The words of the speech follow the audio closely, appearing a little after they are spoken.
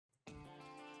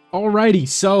Alrighty,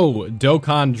 so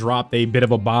Dokkan dropped a bit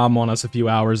of a bomb on us a few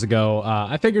hours ago.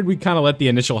 I figured we'd kind of let the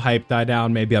initial hype die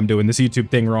down. Maybe I'm doing this YouTube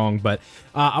thing wrong, but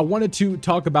I wanted to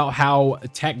talk about how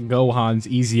TEQ GOHAN's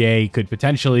EZA could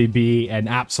potentially be an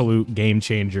absolute game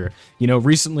changer. You know,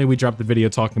 recently we dropped a video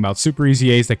talking about super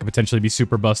EZAs that could potentially be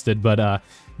super busted, but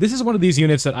this is one of these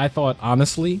units that I thought,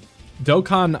 honestly,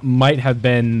 Dokkan might have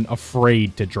been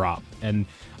afraid to drop. And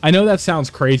I know that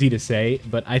sounds crazy to say,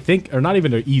 but I think, or not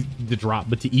even to drop,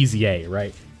 but to EZA,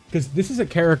 right? Because this is a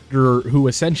character who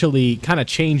essentially kind of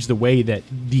changed the way that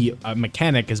the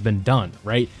mechanic has been done,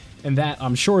 right? And that,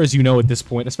 I'm sure, as you know at this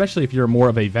point, especially if you're more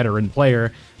of a veteran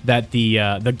player, that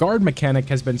the guard mechanic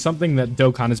has been something that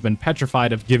Dokkan has been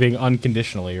petrified of giving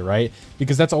unconditionally, right?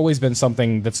 Because that's always been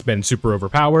something that's been super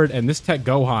overpowered, and this TEQ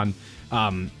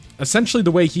GOHAN, essentially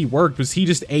the way he worked was he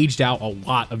just aged out a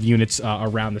lot of units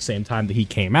around the same time that he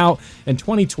came out, and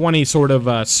 2020 sort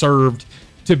of served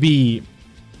to be,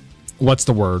 what's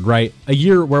the word, right? A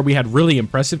year where we had really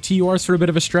impressive TURs for a bit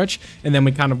of a stretch, and then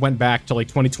we kind of went back to like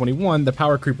 2021. The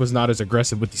power creep was not as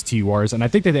aggressive with these TURs, and I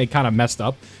think that they kind of messed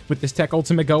up with this TEQ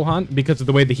Ultimate GOHAN because of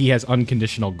the way that he has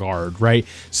unconditional guard, right?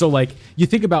 So like, you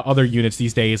think about other units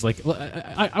these days, like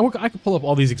I could pull up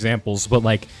all these examples, but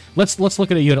like, let's look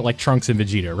at a unit like Trunks and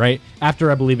Vegeta, right? After,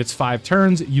 I believe it's 5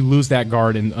 turns, you lose that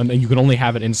guard, and you can only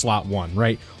have it in slot 1,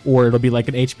 right? Or it'll be like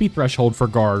an HP threshold for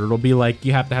guard, or it'll be like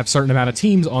you have to have certain amount of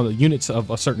teams on the units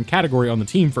of a certain category on the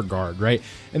team for guard, right?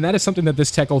 And that is something that this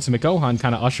TEQ Ultimate GOHAN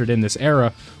kind of ushered in this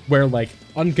era where like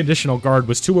unconditional guard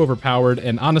was too overpowered,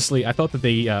 and honestly I thought that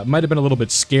they might have been a little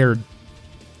bit scared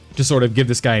to sort of give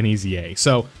this guy an EZA.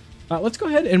 So let's go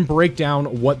ahead and break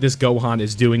down what this GOHAN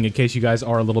is doing in case you guys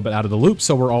are a little bit out of the loop,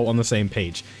 so we're all on the same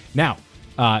page. Now,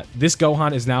 this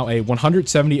GOHAN is now a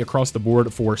 170 across the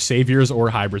board for Saviors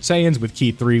or Hybrid Saiyans with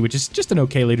Key 3, which is just an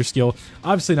okay leader skill.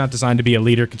 Obviously not designed to be a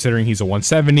leader considering he's a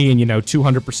 170, and you know,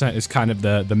 200% is kind of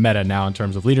the meta now in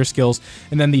terms of leader skills.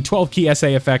 And then the 12 key SA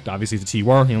effect, obviously the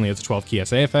TUR, he only has a 12 key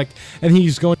SA effect, and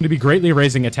he's going to be greatly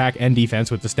raising attack and defense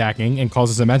with the stacking, and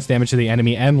causes immense damage to the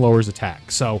enemy and lowers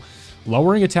attack. So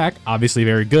lowering attack, obviously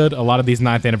very good. A lot of these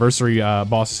 9th anniversary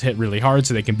bosses hit really hard,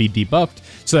 so they can be debuffed.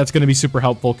 So that's going to be super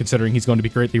helpful considering he's going to be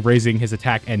greatly raising his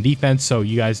attack and defense. So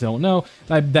you guys don't know,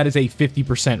 that is a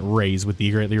 50% raise with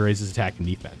the greatly raises attack and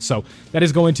defense. So that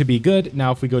is going to be good.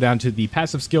 Now, if we go down to the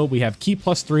passive skill, we have Key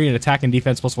 +3 and attack and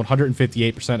defense plus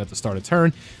 158% at the start of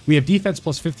turn. We have defense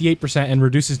plus 58% and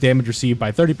reduces damage received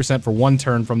by 30% for 1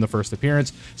 turn from the first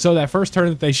appearance. So that first turn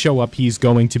that they show up, he's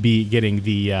going to be getting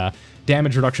the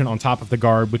damage reduction on top of the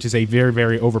guard, which is a very,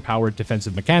 very overpowered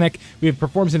defensive mechanic. We have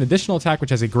performs an additional attack, which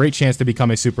has a great chance to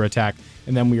become a super attack,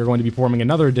 and then we are going to be performing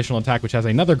another additional attack, which has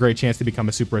another great chance to become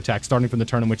a super attack, starting from the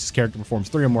turn in which his character performs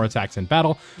 3 or more attacks in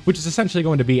battle, which is essentially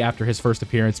going to be after his first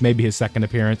appearance, maybe his second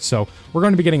appearance. So we're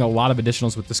going to be getting a lot of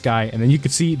additionals with this guy, and then you can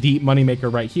see the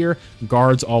moneymaker right here,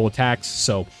 guards all attacks,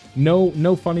 so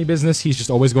no funny business. He's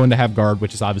just always going to have guard,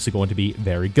 which is obviously going to be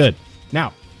very good.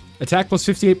 Now, attack plus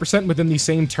 58% within the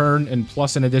same turn, and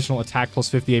plus an additional attack plus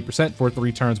 58% for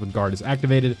 3 turns when guard is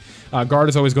activated. Guard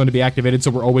is always going to be activated,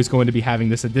 so we're always going to be having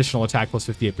this additional attack plus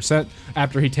 58%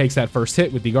 after he takes that first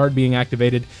hit with the guard being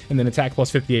activated, and then attack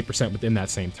plus 58% within that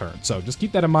same turn. So just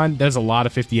keep that in mind. There's a lot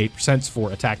of 58%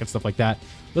 for attack and stuff like that.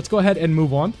 Let's go ahead and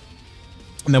move on.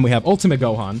 And then we have Ultimate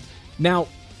GOHAN. Now,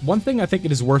 one thing I think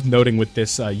it is worth noting with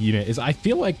this unit is I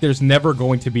feel like there's never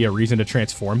going to be a reason to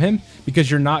transform him, because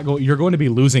you're going to be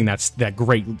losing that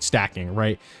great stacking,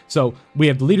 right? So we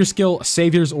have the leader skill,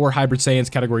 Saviors or Hybrid Saiyans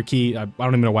category key. I don't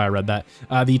even know why I read that.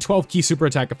 The 12 key super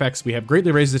attack effects. We have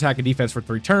greatly raises attack and defense for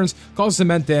 3 turns, causes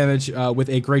immense damage with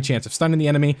a great chance of stunning the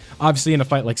enemy. Obviously in a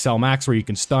fight like Cell Max where you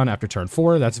can stun after turn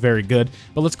 4, that's very good.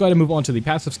 But let's go ahead and move on to the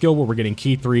passive skill where we're getting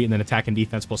key 3 and then attack and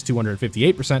defense plus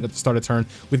 258% at the start of turn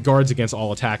with guards against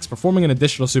all attacks, performing an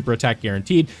additional super attack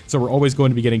guaranteed, so we're always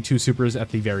going to be getting 2 supers at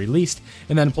the very least,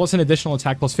 and then plus an additional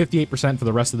attack plus 58% for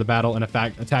the rest of the battle, and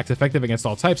attacks effective against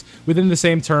all types within the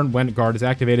same turn when guard is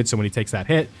activated. So when he takes that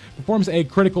hit, performs a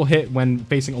critical hit when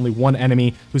facing only 1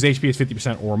 enemy whose HP is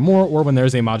 50% or more, or when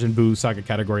there's a Majin Buu Saga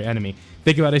category enemy.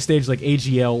 Think about a stage like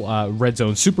AGL Red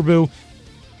Zone Super Buu.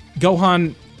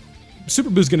 GOHAN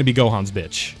Super Boo's going to be Gohan's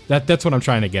bitch. That's what I'm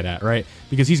trying to get at, right?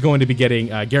 Because he's going to be getting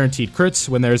guaranteed crits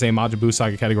when there's a Majin Buu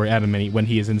Saga category enemy when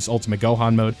he is in this Ultimate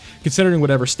GOHAN mode. Considering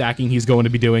whatever stacking he's going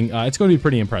to be doing, it's going to be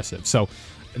pretty impressive. So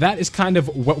that is kind of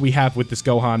what we have with this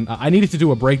GOHAN. I needed to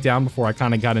do a breakdown before I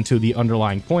kind of got into the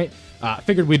underlying point.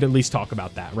 Figured we'd at least talk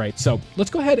about that, right? So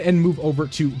let's go ahead and move over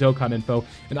to Dokkan info.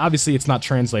 And obviously it's not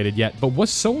translated yet, but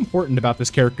what's so important about this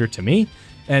character to me,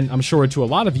 and I'm sure to a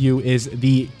lot of you, is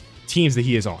the teams that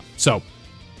he is on. So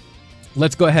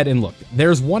let's go ahead and look.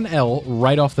 There's one L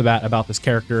right off the bat about this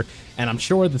character, and I'm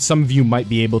sure that some of you might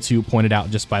be able to point it out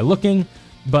just by looking,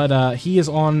 but he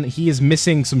is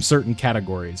missing some certain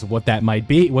categories. What that may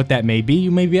be,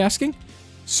 you may be asking.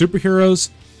 Superheroes,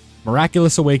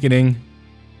 Miraculous Awakening,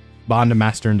 Bond of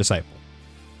Master and Disciple.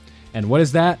 And what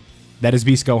is that? That is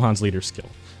Beast Gohan's leader skill.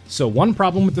 So one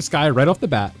problem with this guy right off the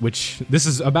bat, which this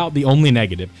is about the only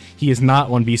negative, he is not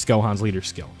on Beast Gohan's leader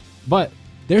skill. But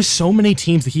there's so many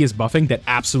teams that he is buffing that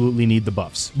absolutely need the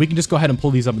buffs. We can just go ahead and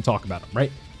pull these up and talk about them,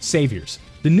 right? Saviors.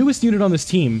 The newest unit on this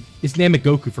team is Namek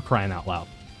Goku, for crying out loud.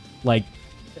 Like,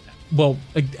 well,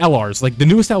 LRs. Like, the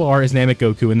newest LR is Namek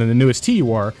Goku, and then the newest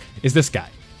TUR is this guy.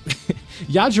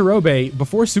 Yajirobe,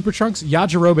 before Super Trunks,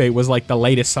 Yajirobe was like the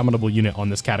latest summonable unit on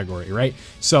this category, right?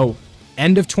 So,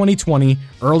 end of 2020,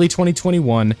 early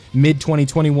 2021, mid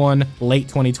 2021, late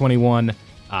 2021,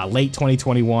 late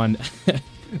 2021,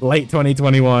 late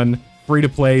 2021,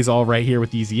 free-to-plays all right here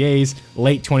with EZAs,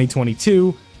 late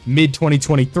 2022, mid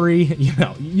 2023, you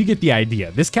know, you get the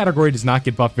idea. This category does not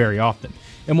get buffed very often.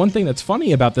 And one thing that's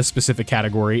funny about this specific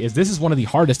category is this is one of the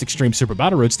hardest Extreme Super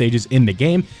Battle Road stages in the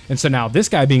game, and so now this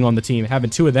guy being on the team, having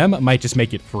two of them might just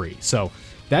make it free. So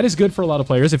that is good for a lot of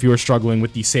players. If you are struggling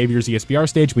with the Saviors ESBR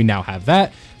stage, we now have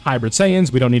that. Hybrid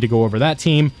Saiyans, we don't need to go over that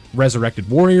team. Resurrected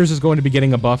Warriors is going to be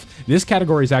getting a buff. This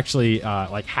category is actually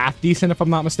like half decent, if I'm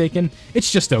not mistaken.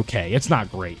 It's just okay. It's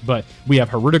not great, but we have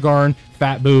Harudegarn,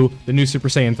 Fat Boo, the new Super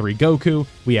Saiyan 3 Goku.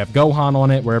 We have Gohan on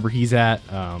it, wherever he's at.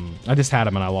 I just had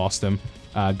him and I lost him.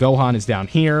 Gohan is down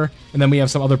here, and then we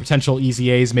have some other potential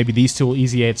EZAs. Maybe these two will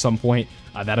EZA at some point.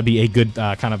 That'll be a good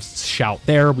kind of shout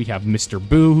there. We have Mr.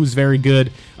 Boo, who's very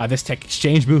good. This Tech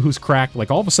Exchange Boo, who's cracked.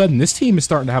 Like, all of a sudden, this team is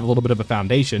starting to have a little bit of a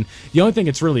foundation. The only thing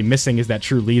it's really missing is that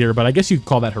true leader, but I guess you could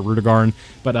call that Harudegarn.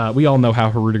 But we all know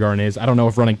how Harudegarn is. I don't know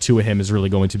if running two of him is really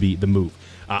going to be the move.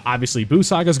 Obviously, Boo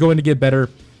Saga is going to get better.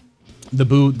 The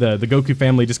Goku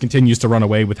family just continues to run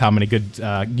away with how many good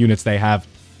units they have.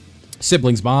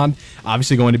 Siblings Bond,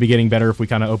 obviously going to be getting better if we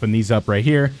kind of open these up right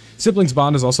here. Siblings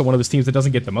Bond is also one of those teams that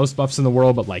doesn't get the most buffs in the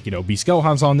world, but like, you know, Beast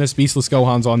Gohan's on this, Beastless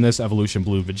Gohan's on this, Evolution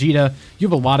Blue Vegeta. You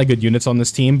have a lot of good units on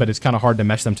this team, but it's kind of hard to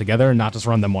mesh them together and not just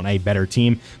run them on a better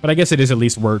team. But I guess it is at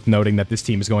least worth noting that this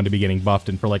team is going to be getting buffed,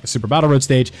 and for like a Super Battle Road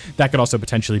stage, that could also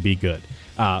potentially be good.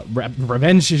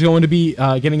 Revenge is going to be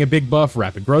getting a big buff.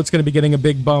 Rapid Growth's going to be getting a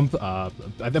big bump.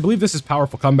 I believe this is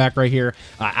Powerful Comeback right here.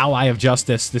 Ally of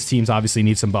Justice. This team's obviously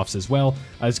needs some buffs as well.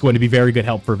 It's going to be very good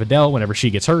help for Videl whenever she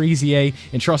gets her EZA.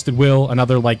 Entrusted Will,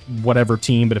 another like whatever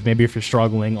team, but maybe if you're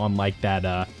struggling on like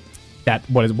that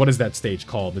what is that stage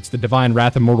called? It's the Divine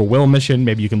Wrath Immortal Will mission.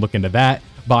 Maybe you can look into that.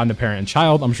 Bond of Parent and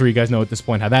Child. I'm sure you guys know at this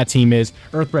point how that team is.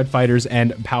 Earthbred Fighters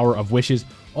and Power of Wishes.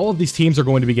 All of these teams are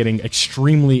going to be getting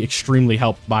extremely, extremely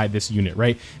helped by this unit,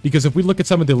 right? Because if we look at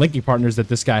some of the linking partners that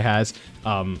this guy has,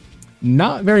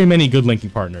 not very many good linking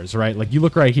partners, right? Like, you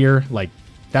look right here, like,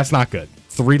 that's not good.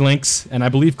 3 links, and I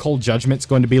believe Cold Judgment's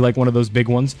going to be like one of those big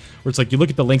ones, where it's like, you look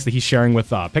at the links that he's sharing with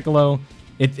Piccolo,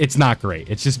 it's not great.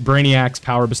 It's just Brainiacs,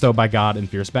 Power Bestowed by God, and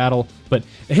Fierce Battle. But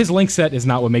his link set is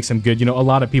not what makes him good. You know, a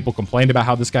lot of people complained about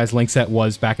how this guy's link set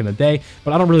was back in the day,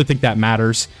 but I don't really think that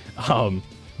matters.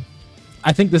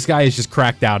 I think this guy is just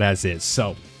cracked out as is.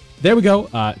 So there we go.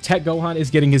 TEQ Gohan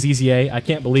is getting his EZA. I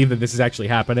can't believe that this is actually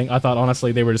happening. I thought,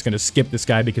 honestly, they were just going to skip this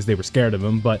guy because they were scared of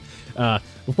him. But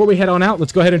before we head on out,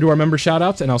 let's go ahead and do our member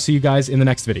shoutouts, and I'll see you guys in the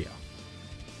next video.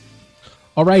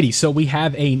 Alrighty, so we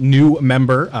have a new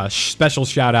member. Special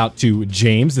shout out to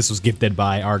James. This was gifted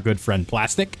by our good friend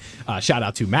Plastic. Shout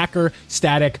out to Macker,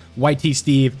 Static, YT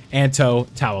Steve, Anto,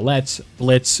 Towelets,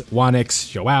 Blitz,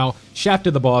 Wanix, Joao, Shaft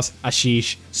of the Boss,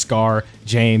 Ashish, Scar,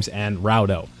 James, and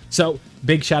Raudo. So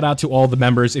big shout out to all the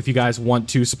members. If you guys want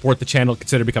to support the channel,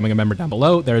 consider becoming a member down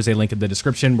below. There is a link in the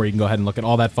description where you can go ahead and look at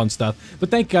all that fun stuff.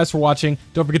 But thank you guys for watching.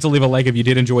 Don't forget to leave a like if you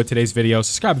did enjoy today's video.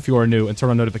 Subscribe if you are new, and turn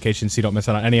on notifications so you don't miss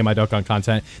out on any of my Dokkan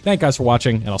content. Thank you guys for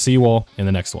watching, and I'll see you all in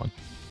the next one.